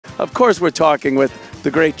Of course, we're talking with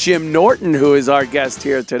the great Jim Norton, who is our guest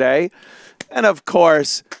here today. And, of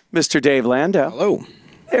course, Mr. Dave Landau. Hello.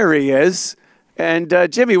 There he is. And,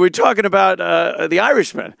 Jimmy, we're talking about The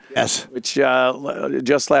Irishman. Yes. Which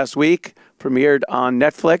just last week premiered on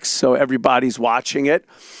Netflix, so everybody's watching it.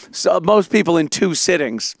 So most people in 2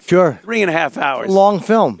 sittings. Sure. 3.5 hours. Long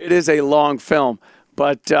film. It is a long film.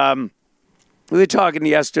 But we were talking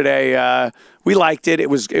yesterday. We liked it.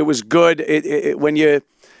 It was good.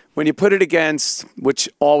 When you put it against, which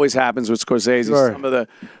always happens with Scorsese, sure. some of the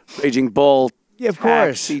Raging Bull, yeah, of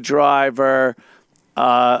Taxi course. Driver,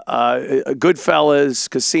 Goodfellas,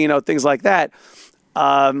 Casino, things like that.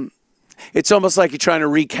 It's almost like you're trying to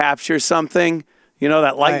recapture something, you know,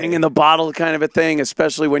 that lightning in the bottle kind of a thing,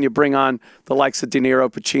 especially when you bring on the likes of De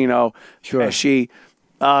Niro, Pacino, Pesci.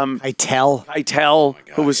 Keitel,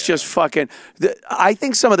 who was just fucking... I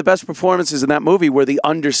think some of the best performances in that movie were the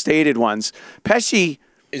understated ones. Pesci...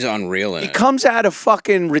 He's unreal in it. He comes out of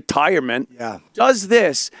fucking retirement, does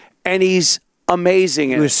this, and he's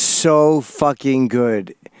amazing. He was so fucking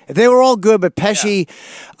good. They were all good, but Pesci,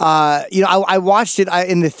 you know, I watched it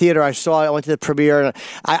in the theater. I saw it. I went to the premiere, and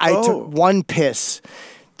I took one piss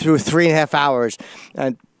through 3.5 hours.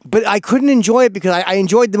 But I couldn't enjoy it because I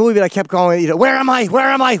enjoyed the movie, but I kept going, you know, where am I? Where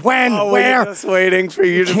am I? When? Where? Just waiting for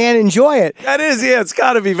you to... Can't enjoy it. That is, yeah, it's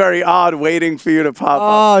got to be very odd waiting for you to pop up.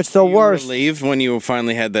 Oh, it's the worst. You were relieved when you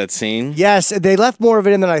finally had that scene? Yes, they left more of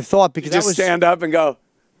it in than I thought because you just stand up and go,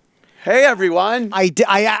 hey, everyone. I did.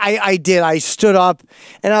 I stood up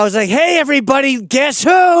and I was like, hey, everybody, guess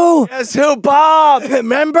who? Guess who? Bob.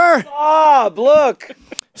 Remember? Bob, look.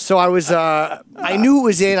 So I was, I knew it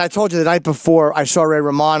was in. I told you the night before I saw Ray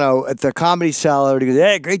Romano at the Comedy Cellar. He goes,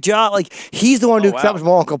 hey, great job. Like, he's the one who, that was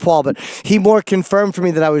more Uncle Paul, but he more confirmed for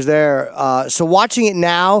me that I was there. So watching it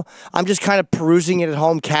now, I'm just kind of perusing it at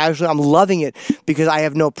home casually. I'm loving it because I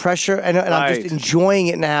have no pressure and I'm just enjoying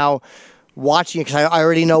it now. Watching it because I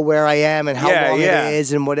already know where I am and how long it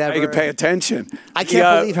is and whatever. You can pay attention. I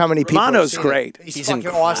can't believe how many people. Romano's great. He's fucking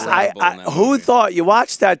awesome. Who thought you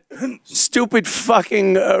watched that stupid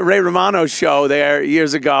fucking Ray Romano show there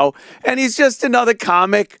years ago? And he's just another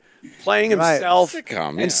comic playing himself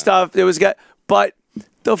and stuff. It was but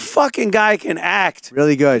the fucking guy can act.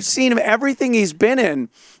 Really good. I've seen him everything he's been in.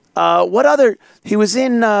 What other? He was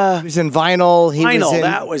in. He was in Vinyl. Vinyl.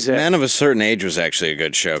 That was it. Man of a Certain Age was actually a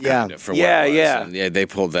good show. Kind of, for what it was. And, they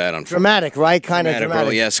pulled that on. Dramatic, right? Kind of dramatic.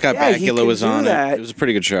 Role. Yeah, Scott Bakula was on it. It was a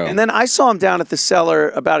pretty good show. And then I saw him down at the Cellar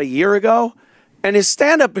about a year ago, and his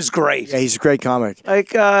stand-up is great. Yeah, he's a great comic.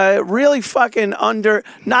 Like really fucking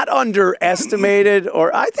not underestimated,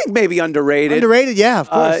 or I think maybe underrated. Underrated, yeah, of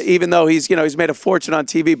course. Even though he's made a fortune on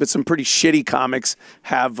TV, but some pretty shitty comics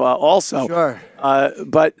have also. Sure.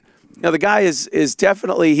 But you know, the guy is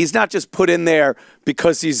definitely, he's not just put in there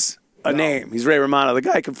because he's a name. He's Ray Romano. The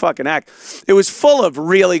guy can fucking act. It was full of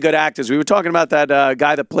really good actors. We were talking about that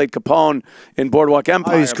guy that played Capone in Boardwalk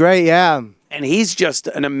Empire. Oh, he's great, yeah. And he's just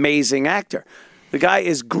an amazing actor. The guy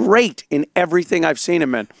is great in everything I've seen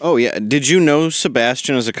him in. Oh yeah, did you know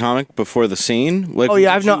Sebastian as a comic before the scene? Like, oh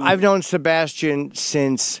yeah, I've known Sebastian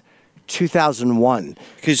since 2001.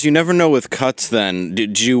 Because you never know with cuts. Then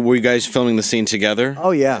were you guys filming the scene together?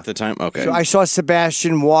 Oh yeah, at the time. Okay. So I saw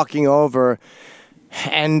Sebastian walking over,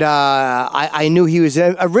 and I knew he was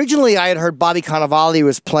in. Originally, I had heard Bobby Cannavale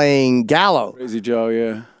was playing Gallo. Crazy Joe,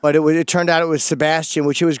 yeah. But it turned out it was Sebastian,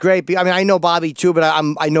 which it was great. I mean, I know Bobby too, but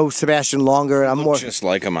I know Sebastian longer, and I'm more just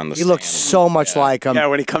like him on the. He looks so much like him. Yeah,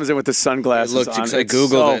 when he comes in with the sunglasses on, I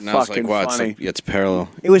googled it and I was like, wow, it's parallel.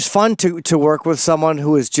 It was fun to work with someone who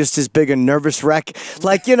was just as big a nervous wreck,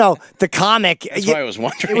 like the comic. That's why I was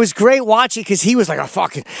wondering. It was great watching because he was like a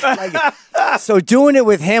fucking. So doing it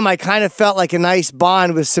with him, I kind of felt like a nice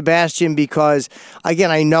bond with Sebastian because again,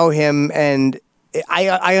 I know him and.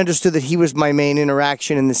 I understood that he was my main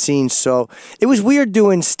interaction in the scene, so it was weird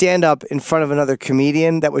doing stand-up in front of another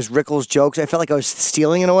comedian that was Rickles' jokes. I felt like I was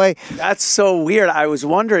stealing in a way. That's so weird. I was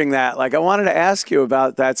wondering that. Like, I wanted to ask you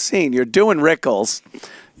about that scene. You're doing Rickles.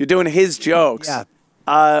 You're doing his jokes.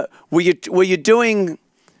 Yeah. Were you doing,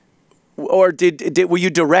 or were you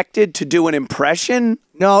directed to do an impression?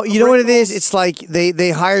 No, you know what it is? It's like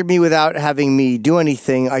they hired me without having me do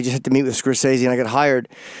anything. I just had to meet with Scorsese, and I got hired.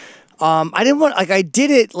 I didn't want, I did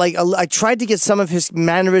it, I tried to get some of his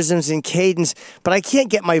mannerisms and cadence, but I can't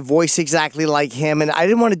get my voice exactly like him, and I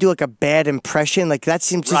didn't want to do, a bad impression, that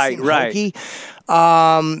seemed too hokey.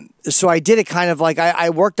 So I did it kind of I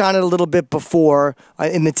worked on it a little bit before,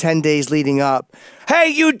 in the 10 days leading up. Hey,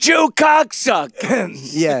 you Jew cocksucker!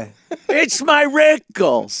 Yeah. It's my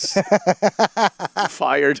Rickles.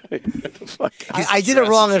 Fired. I did it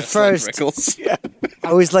wrong at first. Like yeah.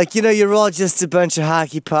 I was like, you're all just a bunch of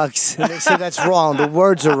hockey pucks. And they said that's wrong. The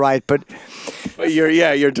words are right, but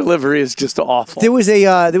your delivery is just awful. There was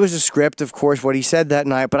a script, of course, what he said that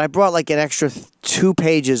night, but I brought like an extra 2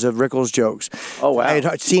 pages of Rickles jokes. Oh, wow. I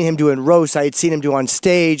had seen him do in roast. I had seen him do on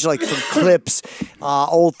stage, like some clips,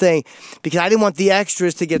 old thing, because I didn't want the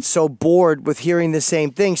extras to get so bored with hearing the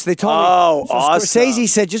same thing. So they told me. Oh, awesome. Scorsese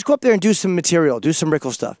said, just go up there and do some material, do some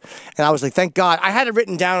Rickles stuff. And I was like, thank God. I had it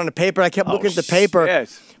written down on the paper. I kept looking at the paper.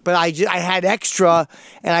 Shit. But I had extra,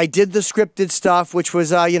 and I did the scripted stuff, which was,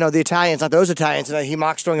 the Italians, not those Italians, and he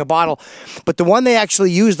mocks throwing a bottle. But the one they actually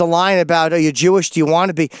used, the line about, are you Jewish, do you want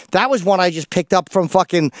to be? That was one I just picked up from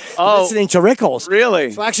fucking listening to Rickles. Really?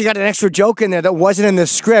 So I actually got an extra joke in there that wasn't in the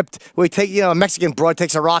script. We take, a Mexican broad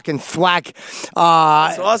takes a rock and thwack.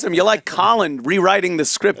 That's awesome. You're like Colin rewriting the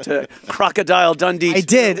script to Crocodile Dundee. I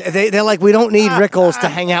did. They're like, we don't need Rickles to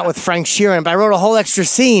hang out with Frank Sheeran, but I wrote a whole extra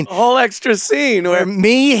scene. A whole extra scene where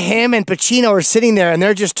me, him, and Pacino are sitting there, and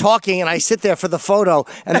they're just talking, and I sit there for the photo,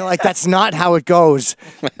 and they're like, that's not how it goes.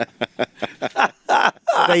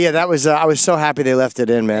 But yeah, that was. I was so happy they left it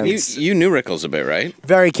in, man. You knew Rickles a bit, right?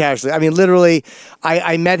 Very casually. I mean, literally,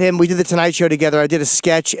 I met him. We did the Tonight Show together. I did a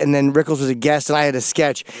sketch, and then Rickles was a guest, and I had a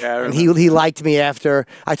sketch. Yeah, and he liked me after.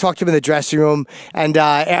 I talked to him in the dressing room, and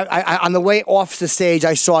on the way off the stage,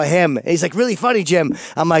 I saw him. And he's like, really funny, Jim.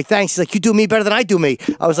 I'm like, thanks. He's like, you do me better than I do me.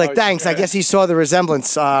 I was like, thanks. Shit. I guess he saw the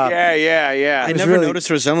resemblance. Yeah. I never noticed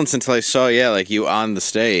the resemblance until I saw, like you on the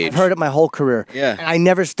stage. I've heard it my whole career. Yeah. And I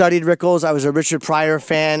never studied Rickles. I was a Richard Pryor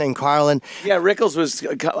fan and Carlin. Yeah, Rickles was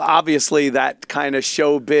obviously that kind of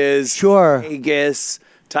showbiz, Vegas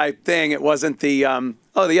type thing. It wasn't the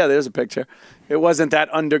there's a picture. It wasn't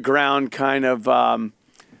that underground kind of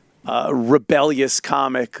rebellious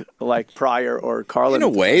comic like Pryor or Carlin. In a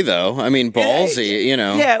way, though. I mean, ballsy,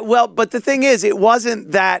 Yeah, well, but the thing is, it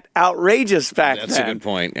wasn't that outrageous back then. That's a good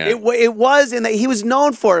point, yeah. It was, and he was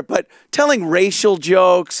known for it, but telling racial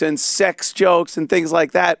jokes and sex jokes and things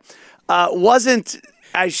like that wasn't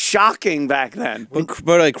as shocking back then.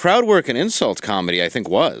 But like crowd work and insult comedy, I think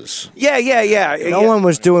was. Yeah. No one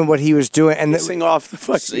was doing what he was doing, and pissing off the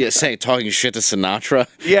fucking talking shit to Sinatra.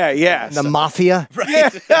 Yeah. The mafia.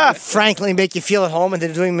 Right. Yeah. Frankly, make you feel at home, and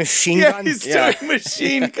they're doing machine gun. He's doing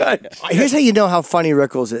machine gun. Here's how you know how funny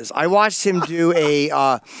Rickles is. I watched him do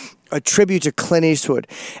a tribute to Clint Eastwood.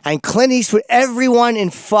 And Clint Eastwood, everyone in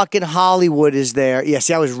fucking Hollywood is there. Yeah,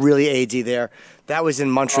 see, I was really AD there. That was in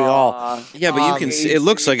Montreal. Yeah, but you can see, it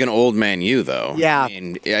looks like an old man you, though. Yeah. I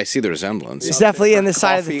mean, I see the resemblance. It's definitely in the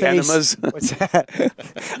side of the face. Enemas. What's that?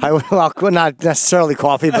 Well, not necessarily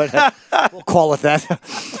coffee, but we'll call it that.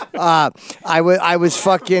 I was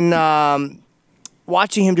fucking...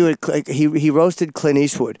 watching him do it, he roasted Clint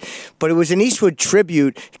Eastwood, but it was an Eastwood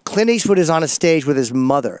tribute. Clint Eastwood is on a stage with his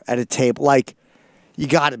mother at a table. Like, you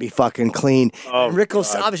got to be fucking clean. Oh, and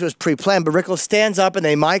Rickles obviously was pre-planned, but Rickles stands up and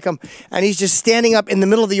they mic him, and he's just standing up in the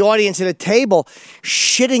middle of the audience at a table,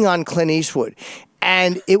 shitting on Clint Eastwood,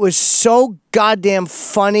 and it was so goddamn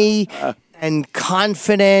funny and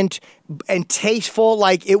confident and tasteful.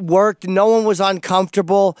 Like, it worked. No one was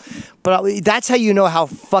uncomfortable. But that's how you know how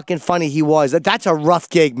fucking funny he was. That's a rough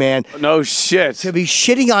gig, man. No shit. To be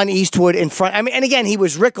shitting on Eastwood in front. I mean, and again, he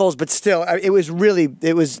was Rickles, but still,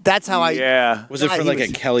 that's how I... Yeah. Was it for like a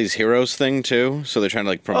Kelly's Heroes thing, too? So they're trying to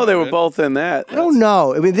like promote they were both in that. I don't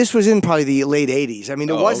know. I mean, this was in probably the late 80s. I mean,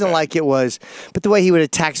 it wasn't like it was... But the way he would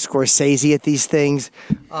attack Scorsese at these things...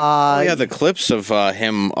 the clips of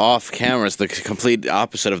him off camera is the complete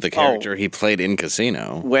opposite of the character he played in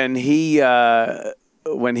Casino. When he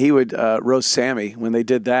would roast Sammy, when they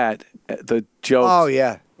did that, the joke. Oh,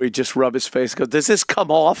 yeah. Where he'd just rub his face, go, does this come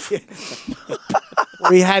off?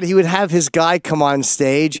 He would have his guy come on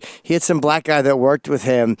stage. He had some black guy that worked with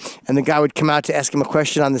him, and the guy would come out to ask him a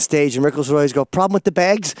question on the stage, and Rickles would always go, problem with the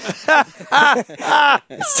bags?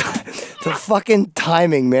 The fucking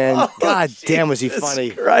timing, man. Oh, God damn, was he funny.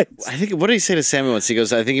 Christ. I think, what did he say to Sammy once? He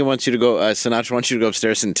goes, I think he wants you to go, Sinatra wants you to go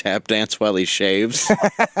upstairs and tap dance while he shaves.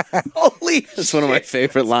 Holy That's one of my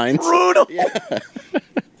favorite lines. Brutal. Yeah.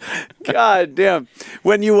 God damn.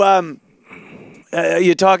 When you,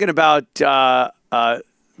 you're talking about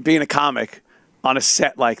being a comic on a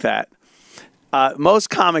set like that. Most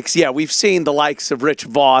comics, we've seen the likes of Rich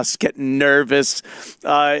Voss get nervous,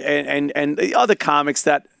 and the other comics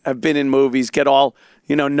that have been in movies get all,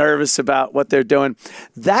 nervous about what they're doing.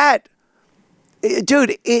 That,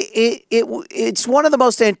 dude, it's one of the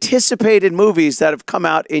most anticipated movies that have come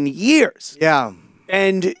out in years. Yeah.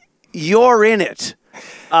 And you're in it.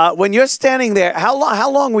 When you're standing there, how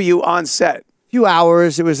long were you on set? Few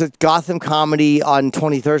hours. It was at Gotham Comedy on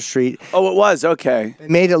 23rd Street. Oh, it was? Okay. They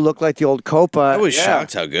made it look like the old Copa. I was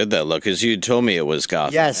shocked how good that looked, because you told me it was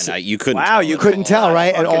Gotham. Yes. And you couldn't Wow, tell you at couldn't all. tell,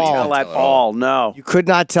 right? At all. Tell at all, no. You could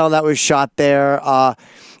not tell that was shot there.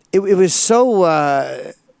 It was so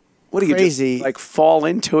What do you crazy. just, like, fall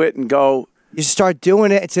into it and go... You start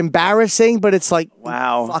doing it. It's embarrassing, but it's like,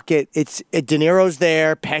 wow, fuck it. De Niro's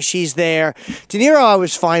there. Pesci's there. De Niro I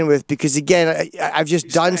was fine with because, again, I've just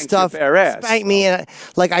done stuff. Spanked me, and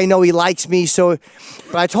I know he likes me. So,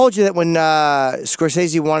 but I told you that when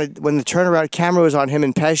Scorsese when the turnaround camera was on him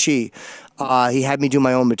and Pesci, he had me do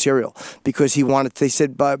my own material because he wanted. They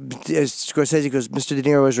said, Scorsese goes, Mr. De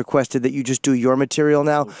Niro has requested that you just do your material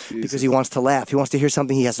now because he wants to laugh. He wants to hear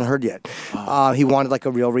something he hasn't heard yet. He wanted like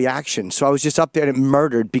a real reaction. So I was just up there and it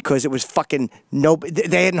murdered because it was fucking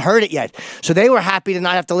they hadn't heard it yet. So they were happy to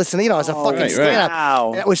not have to listen. You know, as a fucking stand-up.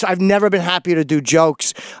 Wow. I've never been happier to do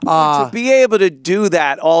jokes. To be able to do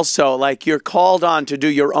that also, like you're called on to do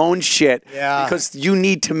your own shit because you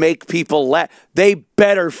need to make people laugh. They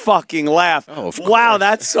better fucking laugh. Oh, of wow, course.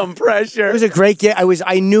 that's some pressure. It was a great game.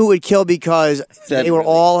 I knew it would kill because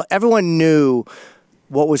everyone knew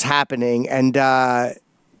what was happening, and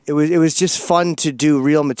it was just fun to do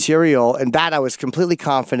real material, and that I was completely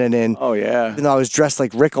confident in. Oh yeah, even though I was dressed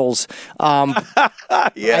like Rickles,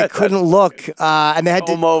 yeah, I couldn't look, and they had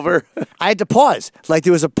to over. I had to pause. Like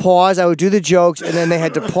there was a pause. I would do the jokes, and then they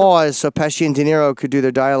had to pause so Pesci and De Niro could do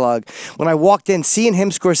their dialogue. When I walked in, seeing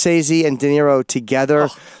him, Scorsese, and De Niro together.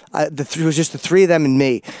 It was just the three of them and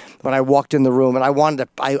me when I walked in the room, and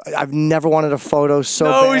I've never wanted a photo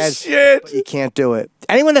so bad. No shit. But you can't do it.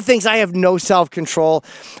 Anyone that thinks I have no self-control,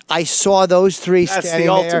 I saw those three standing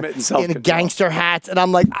there in gangster hats, and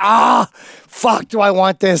I'm like, fuck, do I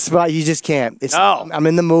want this? But you just can't. I'm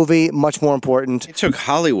in the movie, much more important. It took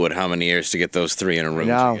Hollywood how many years to get those three in a room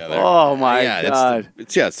together? Oh, my God.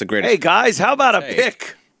 It's the greatest. Hey, guys, how about a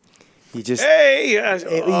pick? You just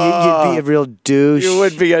you'd be a real douche. You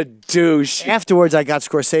would be a douche. Afterwards, I got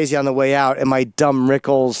Scorsese on the way out, and my dumb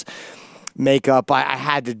Rickles makeup. I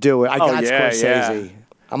had to do it. I got Scorsese.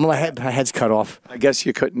 Yeah. My head's cut off. I guess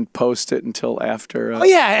you couldn't post it until after. Oh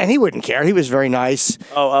yeah, and he wouldn't care. He was very nice.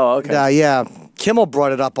 Oh, okay. And, yeah. Kimmel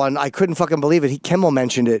brought it up on. I couldn't fucking believe it. Kimmel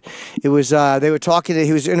mentioned it. It was they were talking.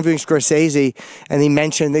 He was interviewing Scorsese, and he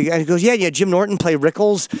mentioned. He goes, "Yeah, Jim Norton played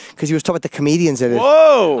Rickles because he was talking about the comedians in it."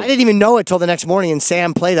 Whoa! I didn't even know it till the next morning, and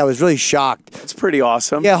Sam played. I was really shocked. That's pretty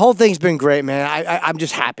awesome. Yeah, the whole thing's been great, man. I'm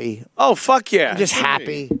just happy. Oh fuck yeah! I'm just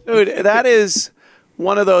happy, dude. That is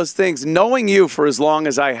one of those things. Knowing you for as long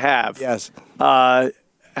as I have, has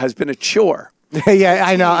been a chore. Yeah,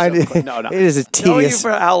 I know. No. It is a tedious. Knowing you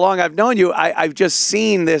for how long I've known you, I've just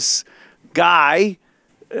seen this guy,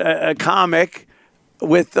 a comic,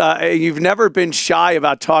 with you've never been shy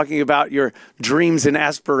about talking about your dreams and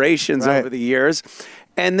aspirations over the years,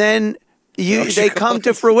 and then they come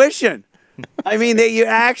to fruition. I mean, you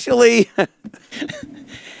actually,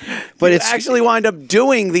 actually wind up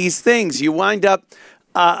doing these things. You wind up.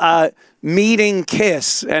 Meeting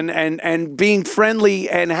Kiss and being friendly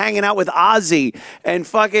and hanging out with Ozzy and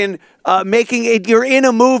fucking making it. You're in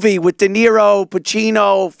a movie with De Niro,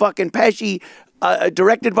 Pacino, fucking Pesci,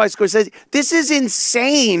 directed by Scorsese. This is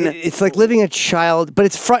insane. It's like living a child, but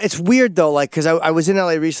it's weird though. Like because I was in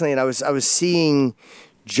LA recently and I was seeing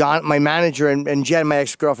John, my manager, and Jen, my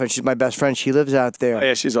ex-girlfriend. She's my best friend. She lives out there. Oh,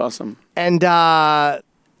 yeah, she's awesome. And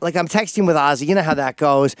like I'm texting with Ozzy, you know how that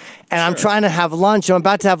goes. And I'm trying to have lunch. I'm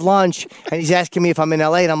about to have lunch, and he's asking me if I'm in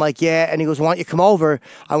LA, and I'm like, yeah. And he goes, why don't you come over?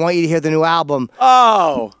 I want you to hear the new album.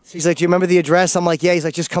 Oh. He's like, do you remember the address? I'm like, yeah. He's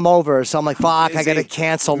like, just come over. So I'm like, fuck, I got to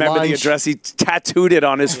cancel lunch. Remember the address? He tattooed it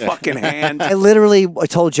on his fucking hand. I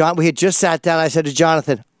told John, we had just sat down. I said to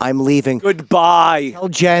Jonathan, I'm leaving. Goodbye. Tell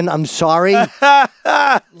Jen, I'm sorry.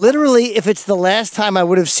 Literally, if it's the last time I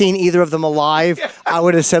would have seen either of them alive, I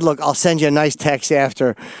would have said, look, I'll send you a nice text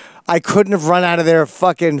after. I couldn't have run out of there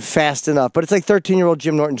fucking fast enough. But it's like 13-year-old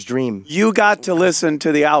Jim Norton's dream. You got to listen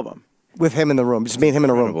to the album. With him in the room. Just me and him in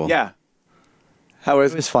a room. Yeah. How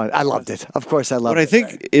is it? It was fun. I loved it. Of course I loved it. What I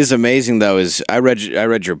think is amazing, though, is I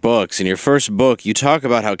read your books. In your first book, you talk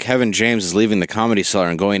about how Kevin James is leaving the Comedy Cellar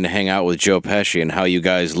and going to hang out with Joe Pesci and how you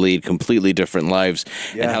guys lead completely different lives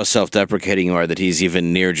and how self-deprecating you are that he's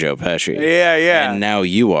even near Joe Pesci. Yeah. And now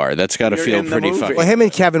you are. That's got to feel pretty fucking... Well, him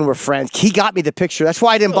and Kevin were friends. He got me the picture. That's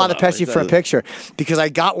why I didn't bother Pesci for a picture, because I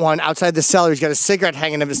got one outside the cellar. He's got a cigarette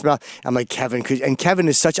hanging in his mouth. I'm like, Kevin, and Kevin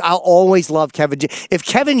is such... I'll always love Kevin. If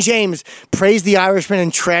Kevin James praised The Irishman Irishman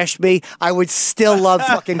and trashed me, I would still love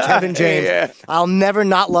fucking Kevin James. Yeah. I'll never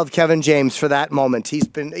not love Kevin James for that moment. He's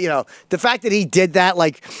been, you know, the fact that he did that,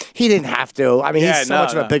 like, he didn't have to. I mean, he's so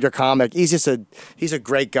much of a bigger comic. He's just he's a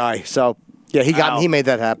great guy. So, yeah, he made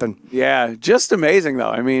that happen. Yeah, just amazing, though.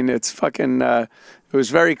 I mean, it's fucking, it was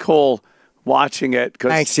very cool watching it.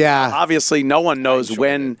 Thanks, yeah. Obviously, no one knows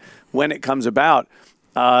when it comes about.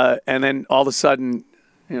 And then all of a sudden,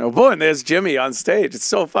 you know, boy, and there's Jimmy on stage. It's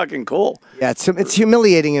so fucking cool. Yeah, it's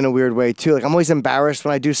humiliating in a weird way, too. Like, I'm always embarrassed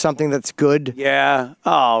when I do something that's good. Yeah.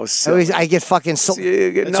 Oh, so. I get fucking... It's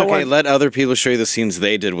okay. Let other people show you the scenes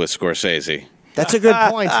they did with Scorsese. That's a good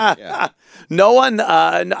point. Yeah. No one...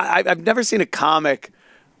 I've never seen a comic...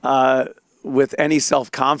 with any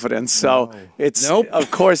self-confidence, so it's of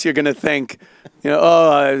course you're going to think, you know,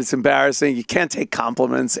 oh, it's embarrassing. You can't take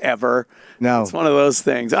compliments ever. No, it's one of those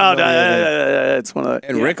things. Oh, it's one of the.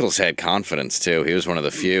 And Rickles had confidence too. He was one of the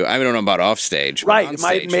few. I don't know about off stage, right? On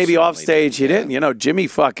stage, maybe off stage he didn't. You know, Jimmy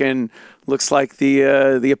fucking looks like the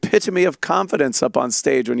epitome of confidence up on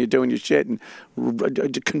stage when you're doing your shit and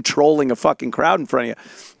controlling a fucking crowd in front of you.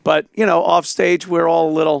 But you know, off stage we're all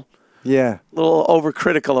a little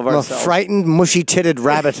overcritical of ourselves. A frightened, mushy-titted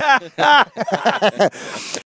rabbit.